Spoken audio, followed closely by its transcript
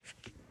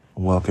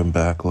Welcome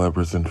back,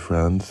 lovers and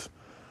friends.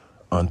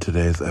 On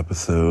today's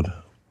episode,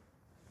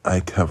 I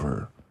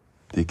cover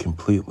the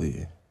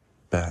completely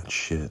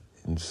batshit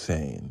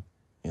insane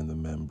in the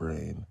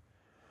membrane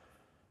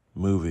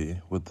movie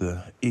with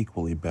the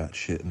equally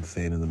batshit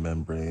insane in the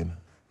membrane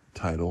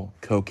title,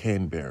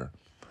 Cocaine Bear.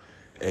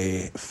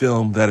 A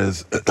film that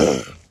has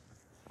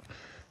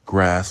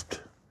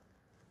grasped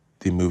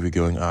the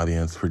movie-going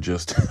audience for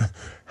just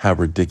how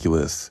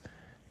ridiculous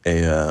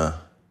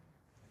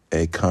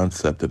a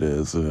concept it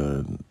is,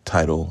 a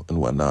title and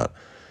whatnot.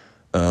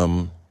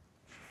 The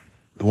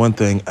one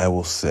thing I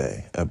will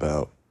say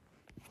about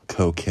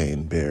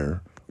Cocaine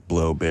Bear,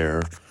 Blow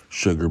Bear,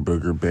 Sugar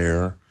Booger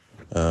Bear,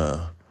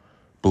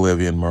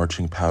 Bolivian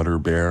Marching Powder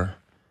Bear,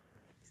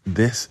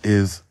 this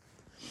is,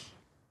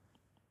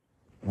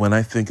 when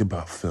I think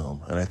about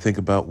film and I think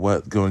about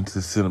what going to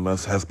the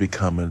cinemas has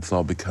become, and it's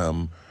all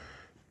become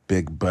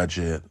big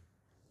budget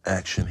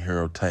action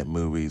hero type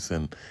movies,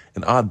 and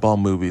oddball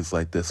movies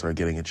like this are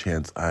getting a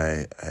chance.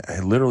 I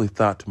literally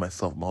thought to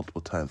myself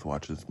multiple times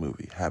watching this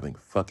movie, having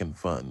fucking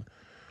fun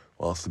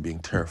while also being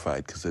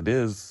terrified, because it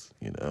is,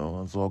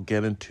 as I'll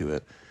get into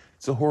it,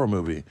 it's a horror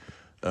movie.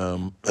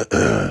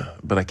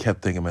 But I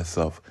kept thinking to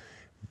myself,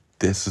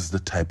 this is the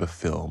type of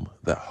film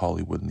that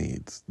Hollywood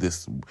needs.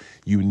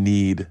 You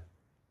need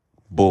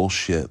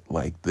bullshit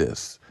like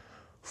this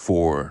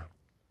for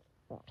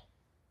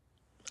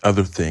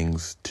other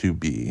things to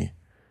be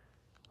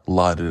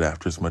lauded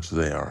after as much as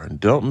they are. And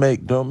don't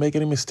make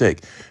any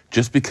mistake.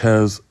 Just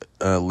because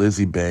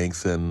Lizzie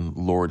Banks and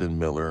Lord and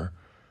Miller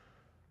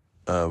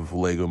of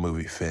Lego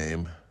Movie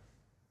fame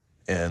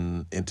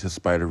and Into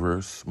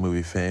Spider-Verse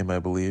movie fame, I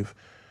believe,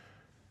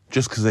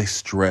 just because they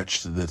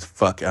stretched the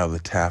fuck out of the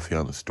taffy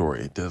on the story,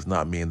 it does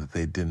not mean that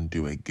they didn't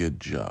do a good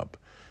job.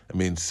 I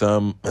mean,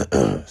 some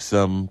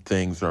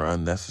things are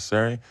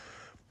unnecessary,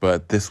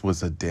 but this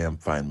was a damn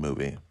fine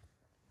movie.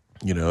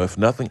 If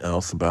nothing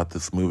else about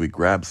this movie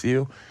grabs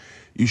you,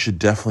 you should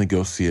definitely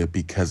go see it,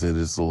 because it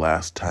is the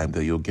last time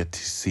that you'll get to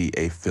see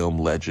a film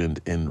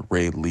legend in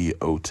Ray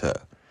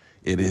Liotta.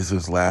 It is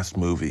his last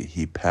movie.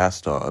 He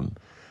passed on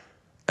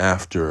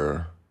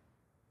after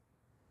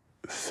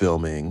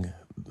filming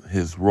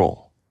his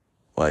role.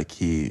 Like,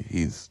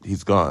 he's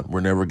gone. We're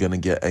never going to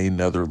get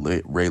another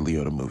Ray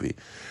Liotta movie.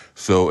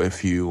 So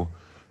if you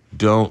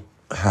don't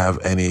have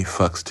any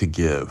fucks to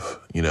give,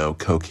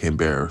 Cocaine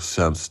Bear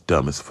sounds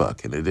dumb as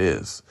fuck, and it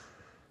is,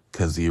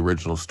 because the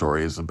original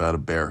story is about a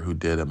bear who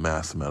did a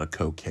mass amount of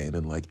cocaine,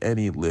 and like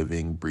any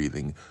living,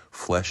 breathing,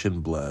 flesh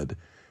and blood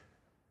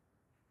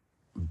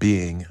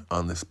being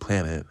on this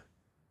planet,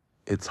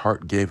 its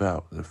heart gave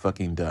out and it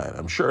fucking died.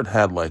 I'm sure it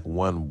had like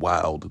one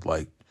wild,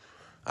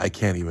 I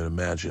can't even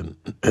imagine,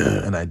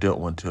 and I don't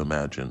want to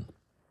imagine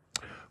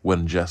what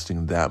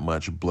ingesting that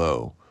much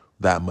blow,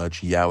 that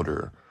much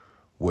youter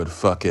would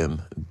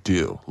fucking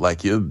do.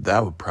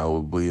 That would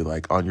probably,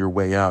 on your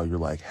way out,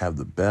 you're have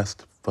the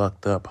best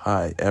fucked up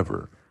high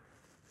ever.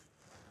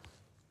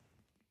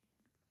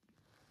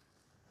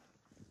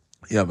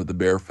 Yeah, but the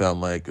bear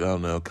found I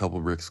don't know, a couple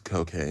bricks of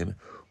cocaine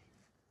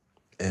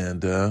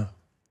and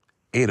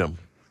ate them.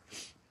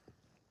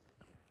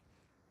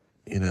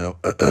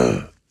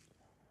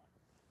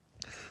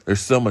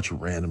 There's so much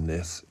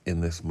randomness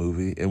in this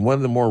movie. And one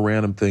of the more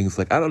random things,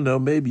 I don't know,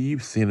 maybe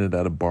you've seen it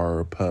at a bar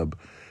or a pub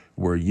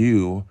where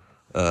you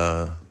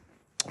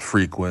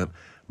frequent,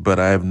 but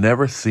I have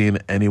never seen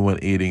anyone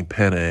eating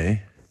penne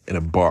in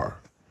a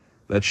bar.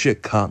 That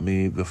shit caught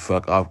me the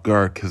fuck off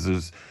guard, because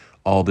there's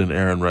Alden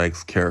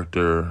Ehrenreich's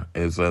character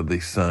is the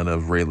son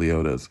of Ray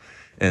Liotta's.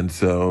 And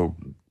so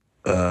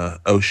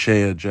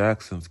O'Shea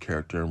Jackson's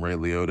character and Ray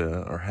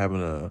Liotta are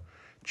having a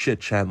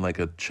chit-chat in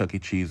a Chuck E.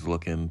 Cheese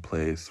looking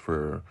place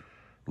for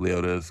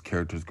Liotta's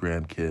character's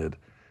grandkid.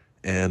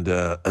 And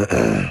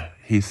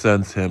he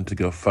sends him to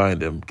go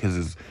find him,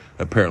 because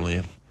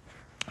apparently,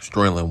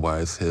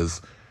 storyline-wise,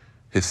 his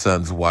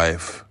son's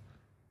wife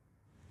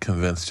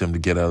convinced him to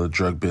get out of the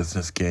drug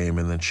business game,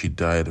 and then she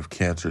died of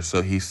cancer.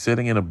 So he's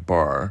sitting in a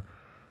bar,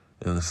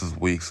 and this is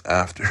weeks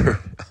after.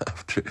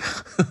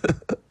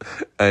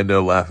 I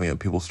know laughing at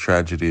people's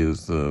tragedy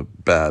is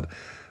bad,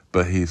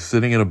 but he's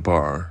sitting in a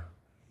bar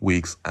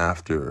weeks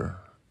after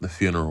the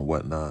funeral and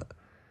whatnot,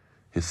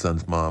 his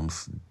son's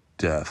mom's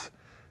death,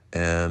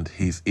 and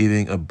he's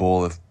eating a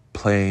bowl of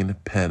plain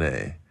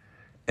penne.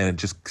 And it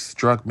just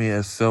struck me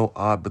as so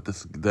odd, but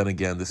then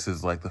again, this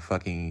is the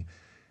fucking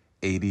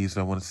 80s,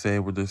 I want to say,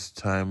 where the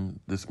time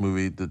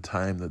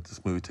that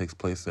this movie takes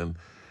place in.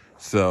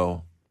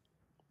 So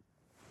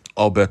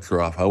all bets are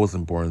off. I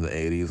wasn't born in the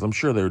 80s. I'm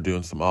sure they were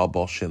doing some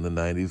oddball shit in the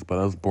 90s, but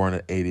I was born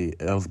in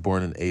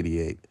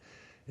 88,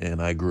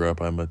 and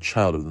I'm a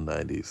child of the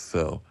 90s,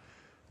 so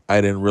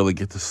I didn't really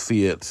get to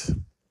see it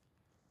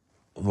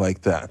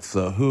like that.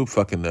 So who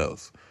fucking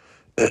knows?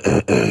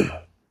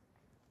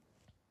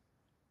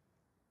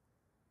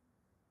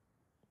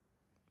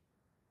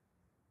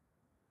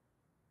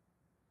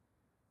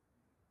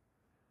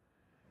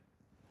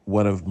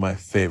 One of my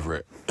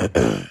favorite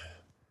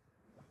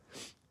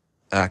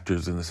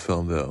actors in this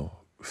film, though,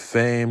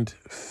 famed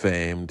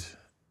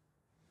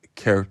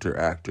character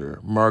actor,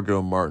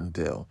 Margot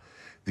Martindale,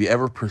 the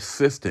ever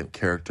persistent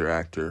character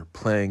actor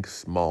playing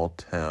small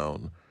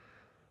town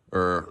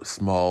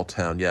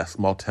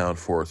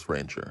forest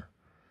ranger.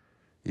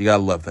 You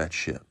gotta love that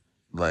shit.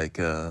 Like,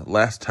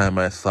 last time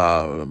I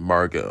saw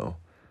Margot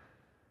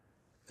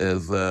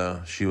is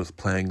she was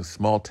playing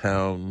small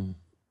town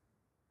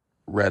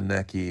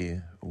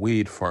rednecky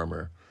weed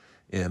farmer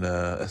in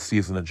a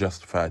season of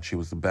Justified. She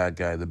was the bad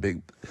guy, the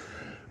big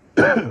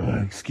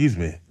excuse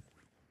me,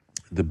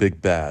 the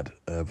big bad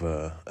of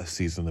a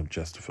season of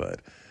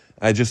Justified.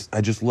 I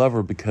just love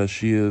her because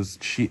she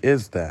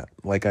is that.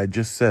 Like I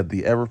just said,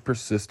 the ever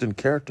persistent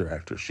character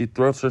actor. She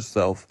throws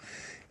herself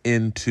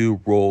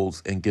into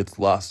roles and gets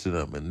lost in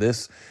them. And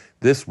this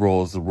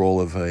role is the role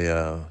of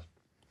a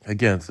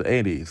again, it's the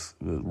 '80s.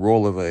 The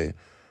role of a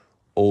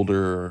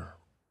older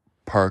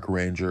park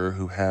ranger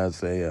who has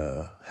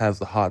the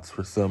hots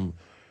for some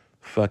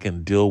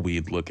fucking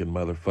dillweed looking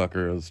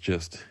motherfucker.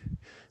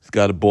 He's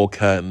got a bowl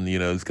cut and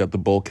he's got the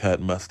bowl cut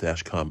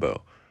mustache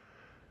combo.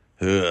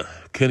 Ugh,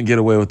 couldn't get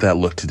away with that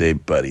look today,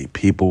 buddy.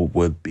 People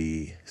would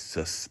be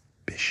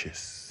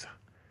suspicious.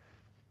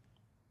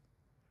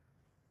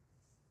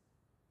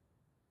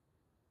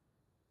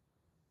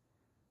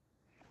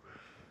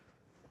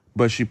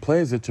 But she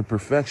plays it to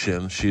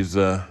perfection.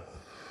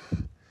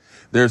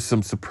 There's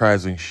some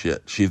surprising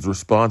shit. She's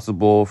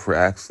responsible for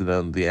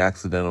the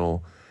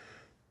accidental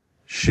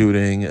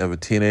shooting of a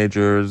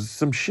teenager. There's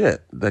some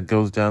shit that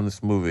goes down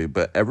this movie,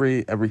 but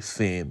every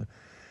scene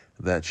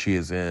that she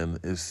is in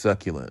is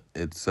succulent.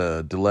 It's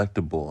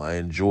delectable. I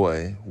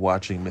enjoy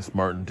watching Miss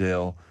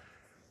Martindale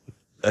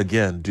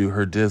again do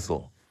her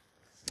dizzle.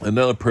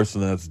 Another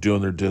person that's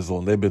doing their dizzle,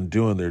 and they've been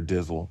doing their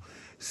dizzle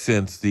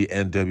since the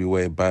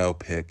NWA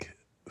biopic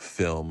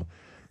film,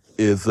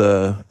 is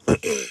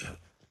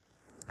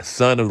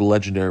son of the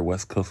legendary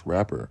West Coast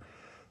rapper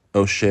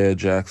O'Shea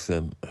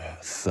Jackson.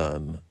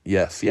 Son,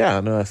 yes, yeah,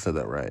 I know I said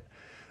that right.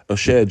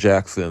 O'Shea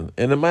Jackson,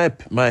 and in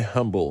my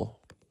humble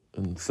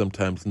and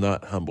sometimes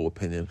not humble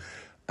opinion,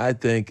 I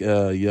think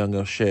young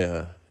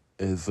O'Shea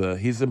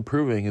he's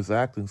improving his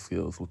acting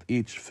skills with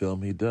each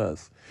film he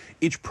does,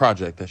 each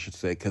project I should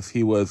say, because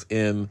he was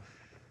in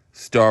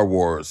Star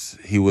Wars,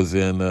 he was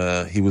in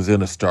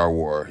a Star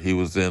War, he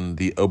was in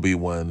the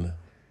Obi-Wan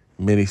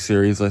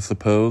miniseries, I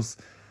suppose,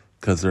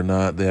 because they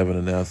haven't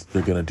announced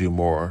they're gonna do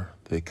more.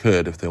 They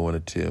could if they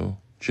wanted to.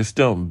 Just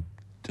don't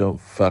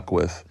fuck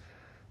with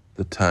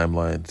the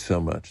timeline so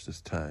much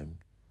this time,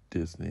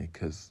 Disney,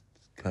 because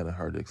it's kind of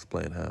hard to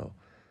explain how.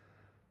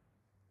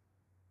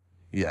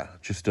 Yeah,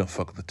 just don't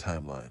fuck with the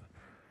timeline.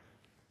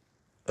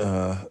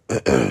 Uh,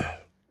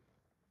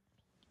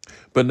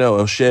 but no,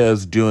 O'Shea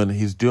he's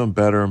doing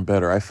better and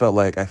better. I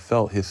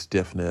felt his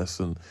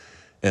stiffness and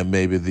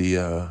maybe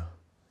the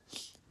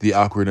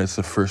awkwardness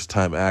of first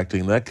time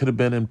acting. That could have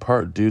been in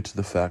part due to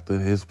the fact that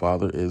his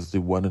father is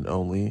the one and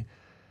only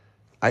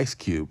Ice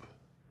Cube,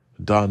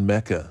 Don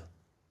Mecca.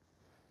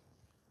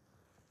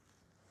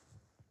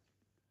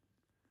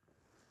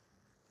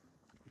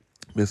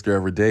 Mr.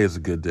 Everyday is a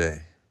good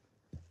day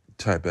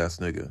type ass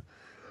nigga.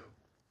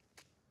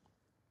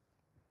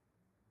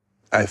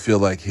 I feel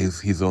like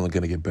he's only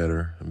gonna get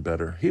better and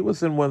better. He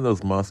was in one of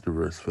those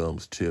MonsterVerse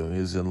films too. He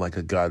was in like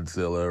a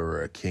Godzilla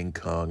or a King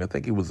Kong. I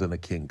think he was in a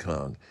King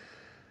Kong.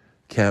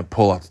 Can't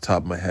pull off the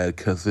top of my head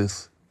because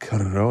this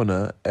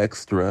Corona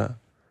Extra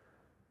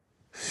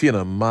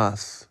Fina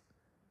Mas,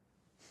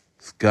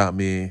 it's got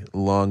me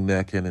long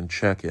necking and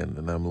checking,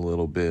 and I'm a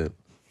little bit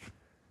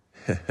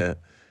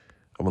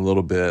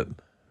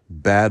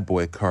bad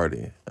boy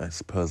Cardi, I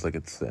suppose I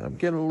could say. I'm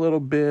getting a little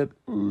bit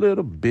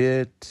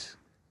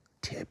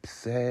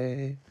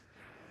tipsy.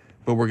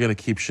 But we're going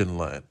to keep shit in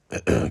line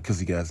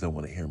because you guys don't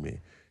want to hear me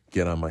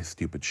get on my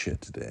stupid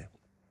shit today.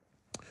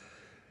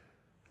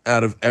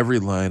 Out of every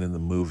line in the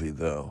movie,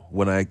 though,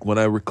 when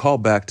I recall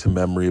back to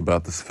memory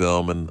about this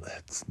film, and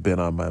it's been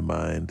on my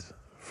mind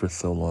for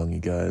so long, you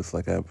guys,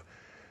 like I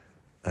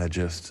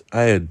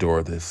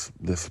adore this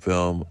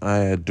film. I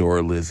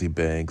adore Lizzie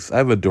Banks.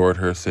 I've adored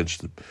her since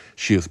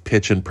she was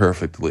pitching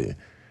perfectly.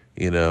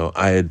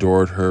 I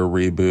adored her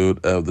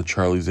reboot of the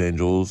Charlie's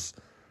Angels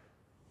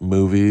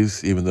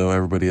movies, even though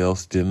everybody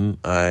else didn't.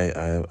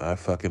 I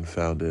fucking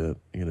found it,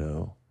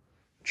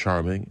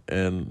 charming.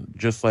 And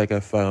just like I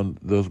found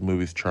those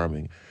movies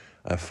charming,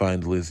 I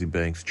find Lizzie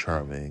Banks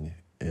charming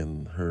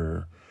in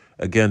her,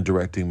 again,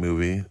 directing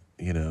movie,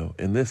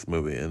 in this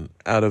movie. And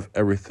out of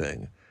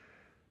everything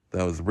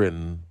that was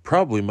written,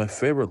 probably my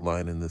favorite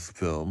line in this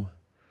film,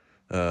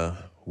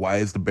 why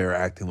is the bear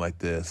acting like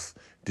this?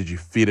 Did you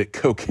feed it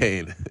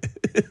cocaine?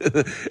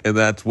 And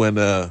that's when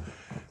the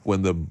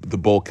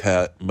bowl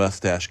cut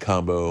mustache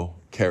combo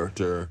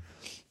character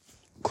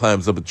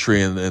climbs up a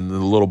tree, and the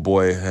little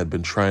boy had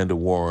been trying to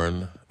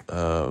warn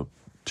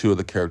two of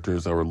the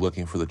characters that were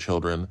looking for the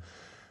children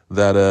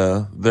that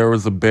there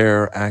was a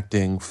bear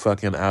acting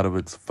fucking out of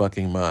its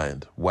fucking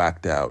mind,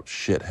 whacked out,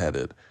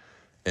 shit-headed,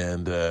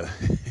 and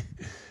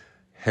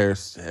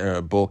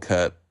bowl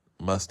cut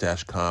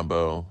mustache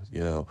combo.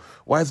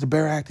 Why is the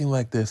bear acting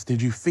like this?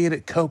 Did you feed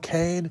it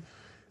cocaine?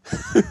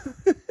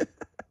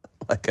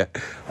 Like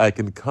I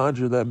can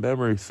conjure that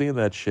memory, seeing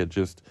that shit.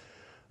 Just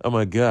oh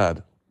my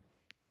god.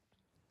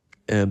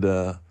 And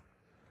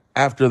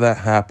after that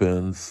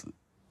happens,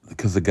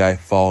 because the guy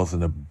falls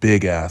in a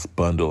big ass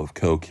bundle of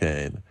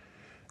cocaine,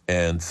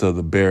 and so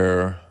the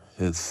bear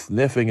is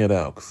sniffing it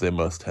out because they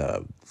must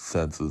have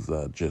senses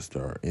that just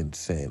are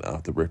insane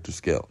off the Richter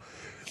scale.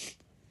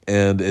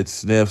 And it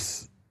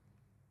sniffs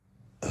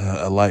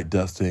a light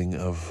dusting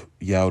of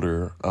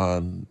Youter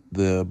on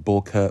the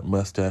bowl cut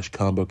mustache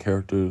combo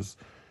character's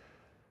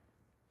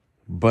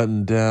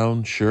button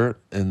down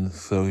shirt. And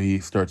so he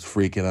starts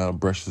freaking out and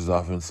brushes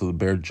off him. So the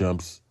bear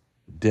jumps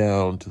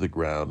down to the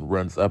ground,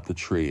 runs up the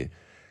tree.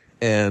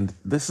 And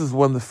this is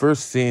one of the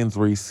first scenes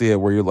where you see it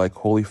where you're like,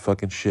 holy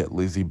fucking shit,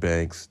 Lizzie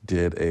Banks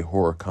did a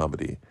horror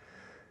comedy.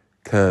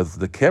 Because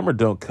the camera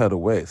don't cut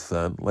away,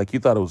 son. Like, you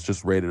thought it was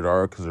just rated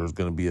R because there was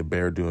going to be a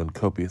bear doing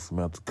copious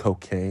amounts of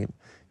cocaine.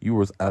 You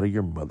was out of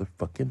your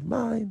motherfucking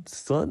mind,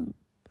 son.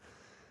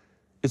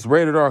 It's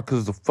rated R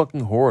because it's a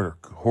fucking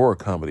horror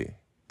comedy.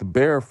 The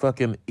bear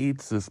fucking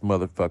eats this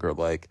motherfucker,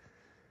 like,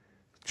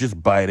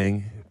 just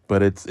biting,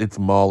 but it's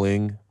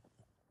mauling.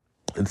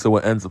 And so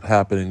what ends up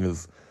happening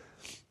is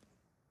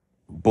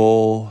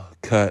bowl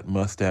cut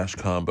mustache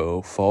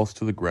combo falls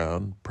to the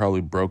ground,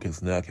 probably broke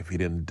his neck if he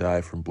didn't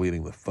die from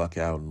bleeding the fuck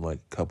out in like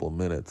a couple of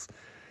minutes.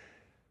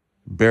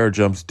 Bear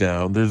jumps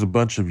down. There's a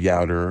bunch of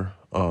Youter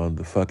on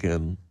the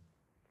fucking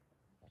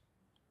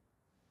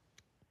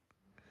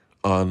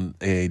on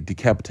a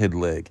decapitated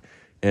leg.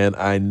 And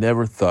I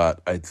never thought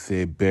I'd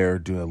see a bear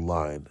do a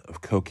line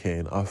of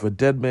cocaine off a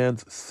dead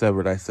man's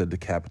severed. I said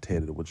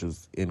decapitated, which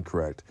is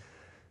incorrect.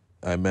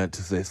 I meant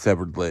to say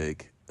severed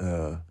leg.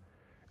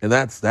 And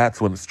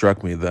that's when it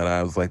struck me that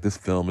I was like, this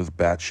film is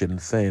batshit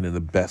insane in the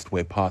best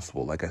way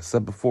possible. Like I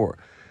said before,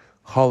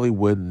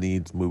 Hollywood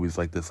needs movies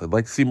like this. I'd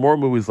like to see more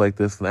movies like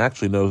this. And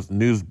actually,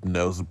 news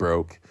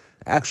broke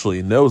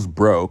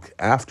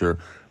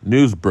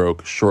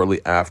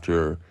shortly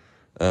after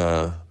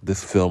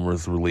this film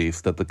was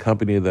released that the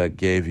company that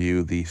gave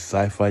you the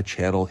Sci-Fi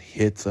Channel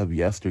hits of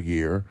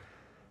yesteryear,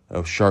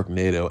 of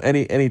Sharknado,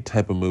 any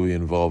type of movie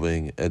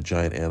involving a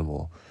giant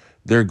animal,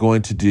 they're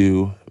going to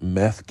do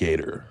Meth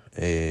Gator,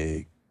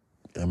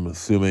 I'm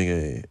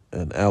assuming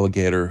an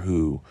alligator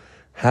who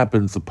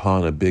happens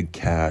upon a big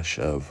cache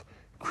of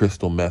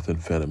crystal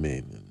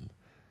methamphetamine. And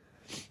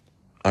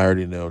I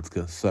already know it's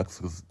going to suck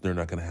because they're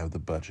not going to have the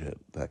budget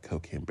that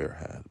Cocaine Bear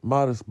had.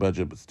 Modest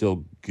budget, but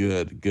still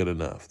good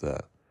enough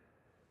that,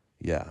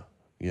 yeah,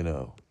 you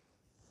know.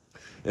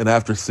 And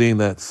after seeing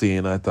that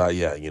scene, I thought,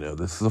 yeah,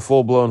 this is a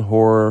full-blown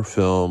horror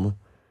film.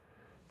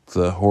 It's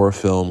a horror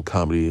film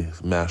comedy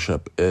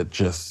mashup. It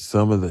just,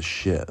 some of the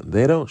shit.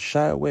 They don't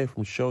shy away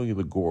from showing you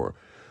the gore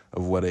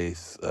of what a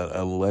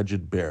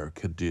alleged bear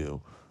could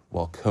do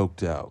while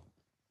coked out.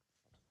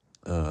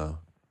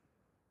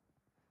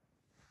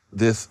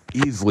 This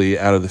easily,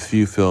 out of the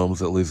few films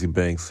that Lizzie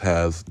Banks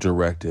has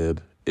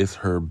directed, is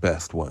her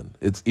best one.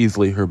 It's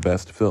easily her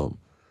best film.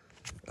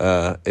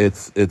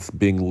 It's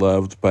being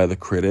loved by the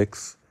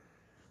critics.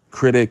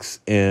 Critics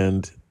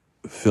and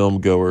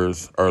film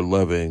goers are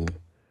loving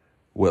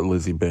what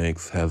Lizzie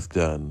Banks has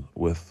done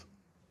with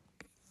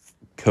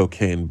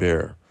Cocaine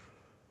Bear.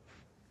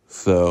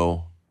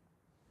 So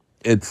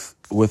it's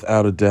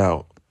without a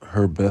doubt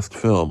her best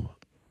film,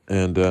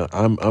 and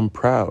I'm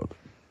proud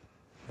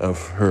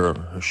of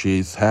her.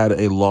 She's had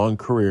a long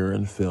career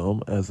in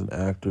film as an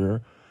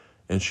actor,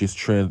 and she's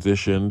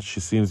transitioned. She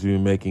seems to be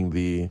making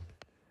the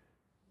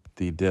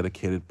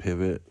dedicated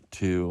pivot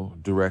to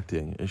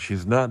directing, and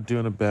she's not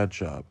doing a bad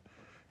job.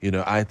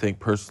 I think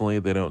personally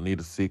they don't need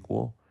a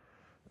sequel.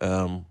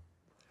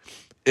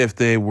 If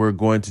they were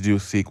going to do a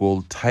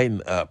sequel,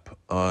 tighten up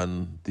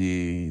on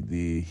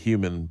the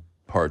human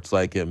parts.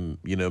 Like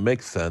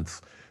makes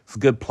sense. It's a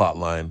good plot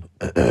line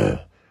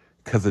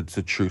because it's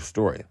a true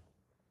story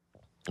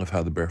of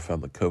how the bear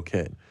found the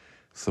cocaine.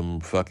 Some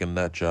fucking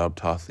nut job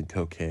tossing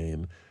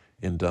cocaine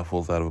in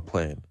duffels out of a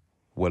plane,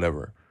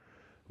 whatever.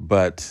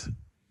 But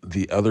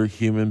the other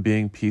human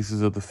being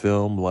pieces of the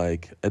film,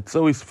 like, it's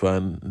always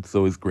fun. It's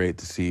always great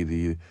to see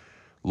the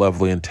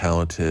lovely and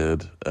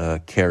talented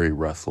Carrie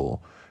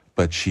Russell,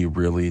 but she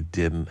really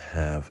didn't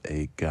have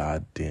a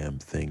goddamn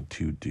thing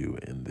to do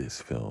in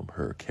this film.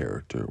 Her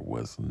character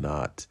was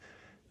not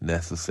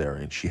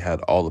necessary, and she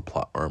had all the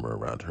plot armor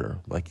around her.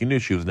 Like, you knew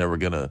she was never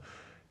gonna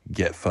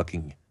get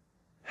fucking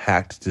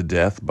hacked to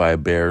death by a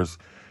bear's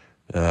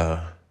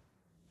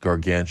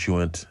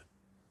gargantuan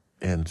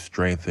and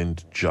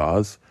strengthened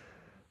jaws.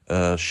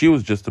 She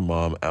was just a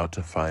mom out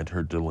to find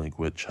her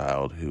delinquent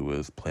child who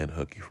was playing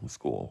hooky from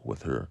school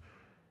with her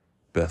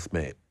best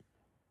mate.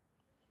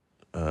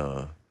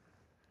 I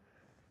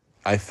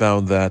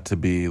found that to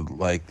be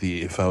like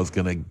if I was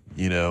gonna,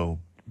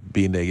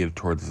 be negative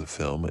towards the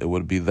film, it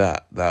would be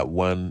that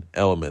one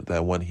element,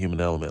 that one human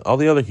element. All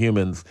the other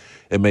humans,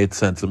 it made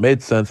sense. It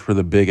made sense for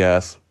the big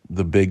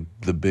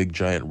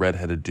giant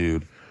redheaded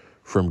dude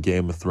from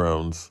Game of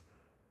Thrones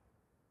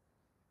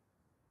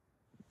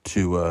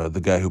to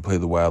the guy who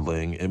played the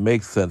wildling, it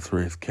makes sense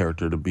for his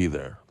character to be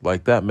there.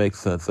 Like, that makes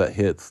sense. That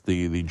hits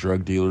the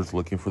drug dealers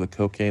looking for the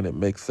cocaine. It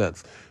makes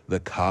sense. The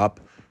cop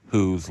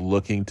who's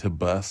looking to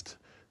bust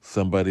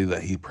somebody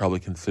that he probably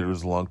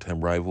considers a longtime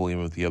rival,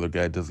 even if the other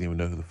guy doesn't even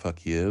know who the fuck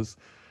he is.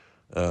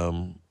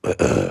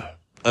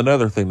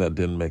 Another thing that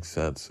didn't make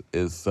sense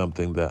is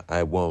something that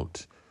I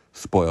won't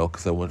spoil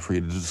because I want for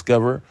you to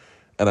discover,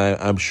 and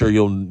I'm sure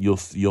you'll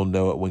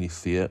know it when you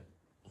see it.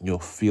 You'll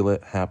feel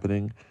it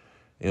happening.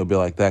 You'll be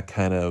like, that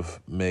kind of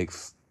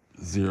makes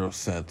zero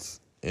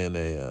sense in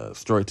a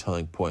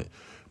storytelling point.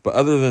 But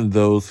other than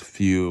those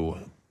few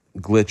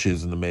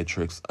glitches in the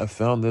Matrix, I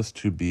found this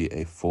to be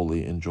a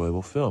fully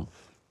enjoyable film.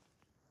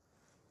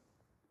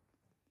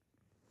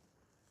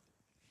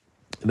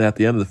 And at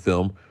the end of the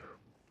film,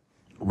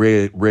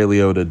 Ray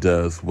Liotta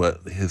does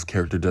what his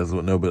character does,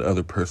 what no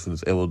other person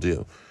is able to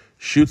do.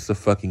 Shoots the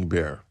fucking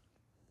bear.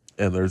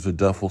 And there's a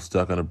duffel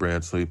stuck on a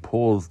branch, so he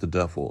pulls the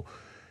duffel,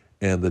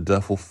 and the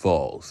duffel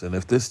falls. And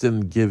if this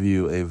didn't give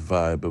you a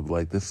vibe of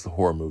like, this is a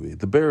horror movie,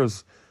 the bear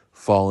is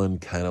fallen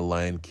kind of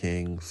Lion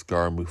King,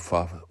 Scar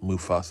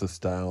Mufasa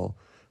style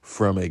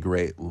from a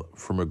great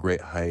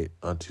height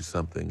onto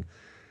something.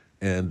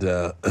 And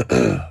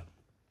the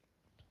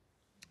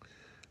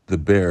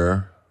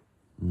bear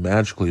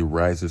magically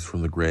rises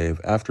from the grave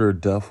after a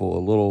duffel,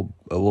 a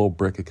little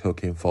brick of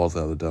cocaine falls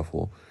out of the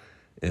duffel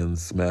and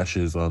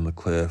smashes on the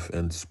cliff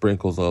and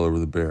sprinkles all over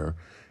the bear.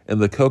 And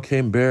the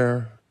cocaine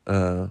bear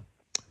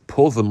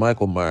pulls a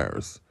Michael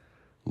Myers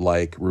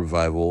like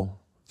revival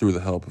through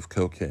the help of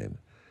cocaine.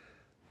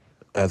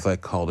 As I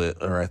called it,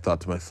 or I thought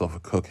to myself, a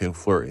cocaine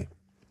flurry.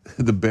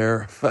 The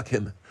bear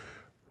fucking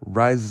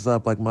rises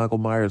up like Michael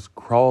Myers,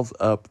 crawls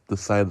up the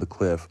side of the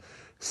cliff,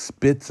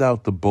 spits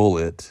out the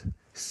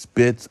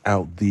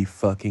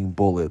fucking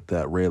bullet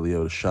that Ray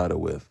Liotta shot it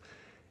with,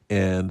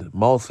 and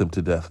mauls him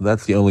to death. And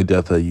that's the only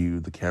death that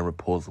the camera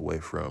pulls away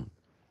from.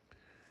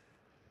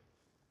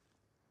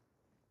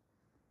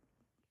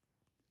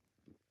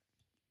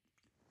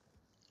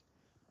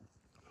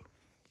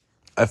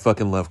 I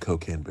fucking love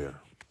Cocaine Bear.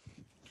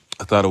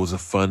 I thought it was a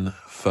fun,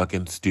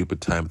 fucking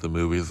stupid time at the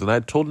movies. And I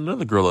told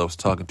another girl I was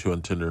talking to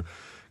on Tinder,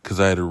 because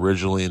I had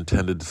originally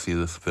intended to see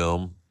this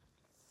film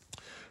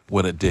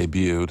when it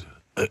debuted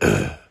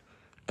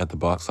at the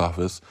box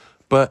office.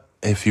 But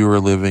if you were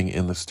living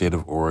in the state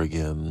of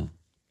Oregon,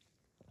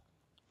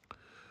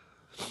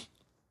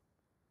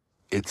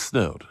 it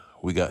snowed.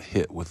 We got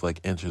hit with like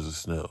inches of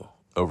snow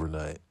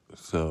overnight.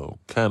 So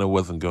kind of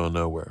wasn't going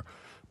nowhere.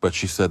 But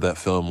she said that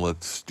film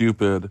looked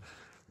stupid.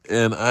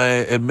 And I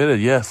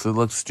admitted, yes, it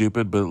looks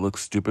stupid, but it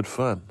looks stupid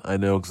fun. I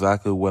know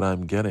exactly what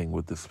I'm getting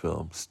with this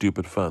film.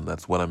 Stupid fun.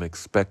 That's what I'm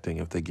expecting.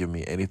 If they give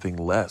me anything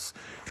less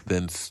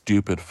than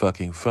stupid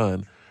fucking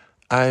fun,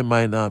 I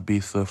might not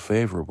be so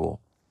favorable.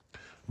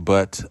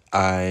 But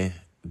I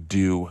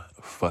do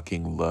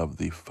fucking love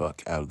the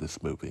fuck out of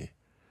this movie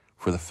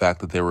for the fact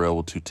that they were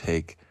able to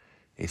take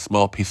a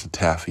small piece of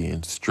taffy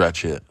and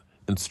stretch it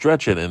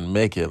and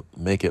make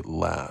it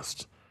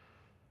last.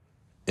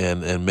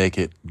 And make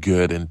it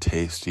good and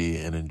tasty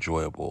and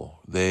enjoyable.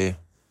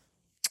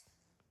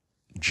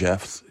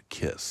 Jeff's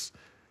kiss.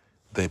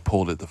 They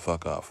pulled it the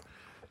fuck off.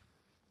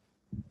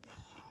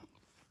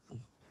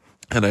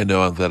 And I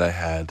know that I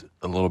had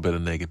a little bit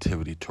of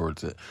negativity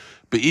towards it.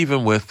 But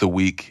even with the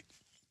weak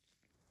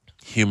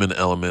human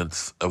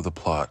elements of the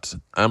plot,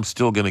 I'm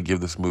still going to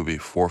give this movie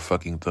 4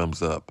 fucking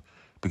thumbs up.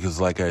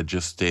 Because like I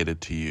just stated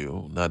to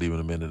you, not even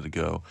a minute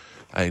ago,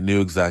 I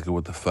knew exactly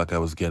what the fuck I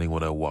was getting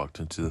when I walked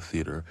into the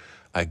theater.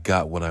 I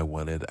got what I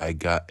wanted. I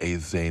got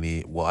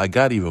I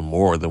got even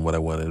more than what I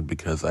wanted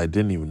because I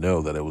didn't even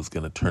know that it was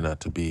going to turn out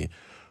to be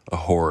a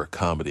horror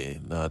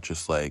comedy, not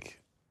just like,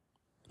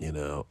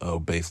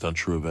 based on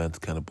true events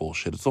kind of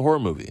bullshit. It's a horror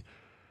movie.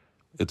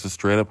 It's a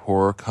straight up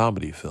horror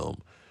comedy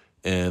film.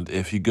 And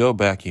if you go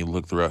back and you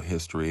look throughout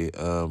history,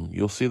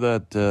 you'll see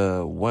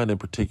that one in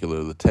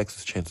particular, the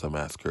Texas Chainsaw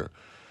Massacre,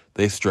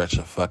 they stretched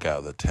the fuck out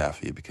of the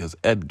taffy because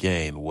Ed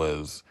Gein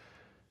was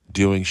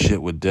doing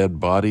shit with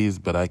dead bodies,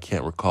 but I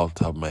can't recall off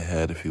the top of my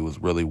head if he was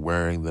really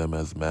wearing them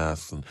as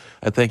masks. And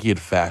I think he had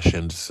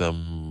fashioned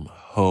some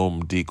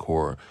home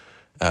decor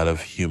out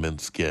of human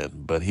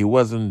skin, but he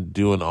wasn't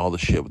doing all the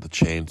shit with the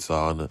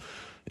chainsaw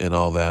and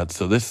all that.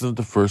 So this isn't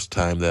the first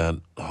time that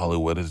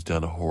Hollywood has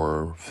done a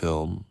horror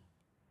film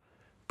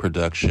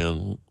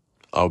production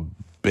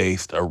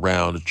based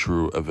around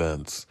true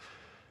events.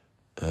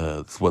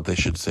 It's what they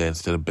should say.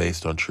 Instead of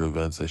based on true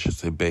events, they should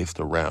say based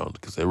around,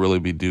 because they really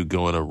do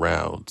going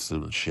around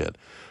some shit.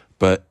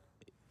 But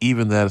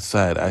even that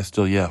aside, I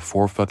still,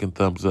 4 fucking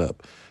thumbs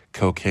up.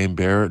 Cocaine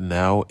Bear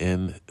now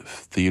in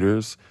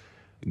theaters.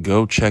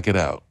 Go check it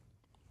out.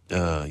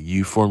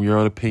 You form your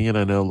own opinion.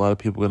 I know a lot of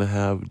people are going to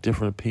have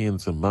different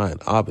opinions than mine,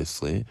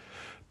 obviously.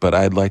 But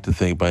I'd like to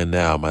think by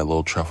now, my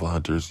little truffle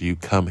hunters, you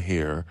come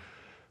here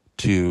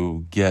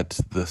to get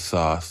the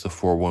sauce, the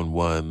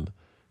 411,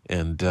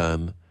 and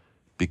done,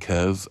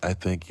 because I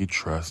think you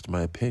trust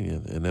my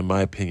opinion. And in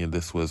my opinion,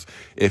 this was,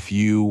 if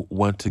you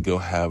want to go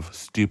have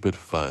stupid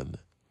fun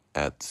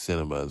at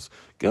cinemas.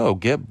 Go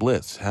get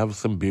Blitz, have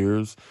some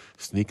beers,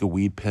 sneak a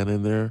weed pen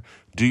in there,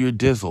 do your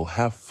dizzle,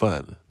 have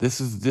fun. This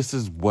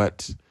is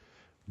what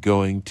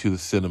going to the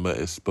cinema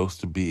is supposed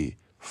to be.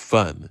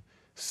 Fun.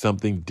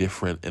 Something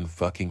different and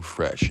fucking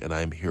fresh, and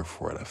I'm here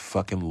for it. I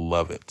fucking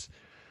love it.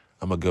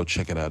 I'm gonna go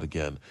check it out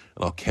again,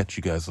 and I'll catch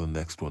you guys on the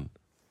next one.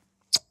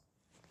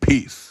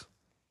 Peace.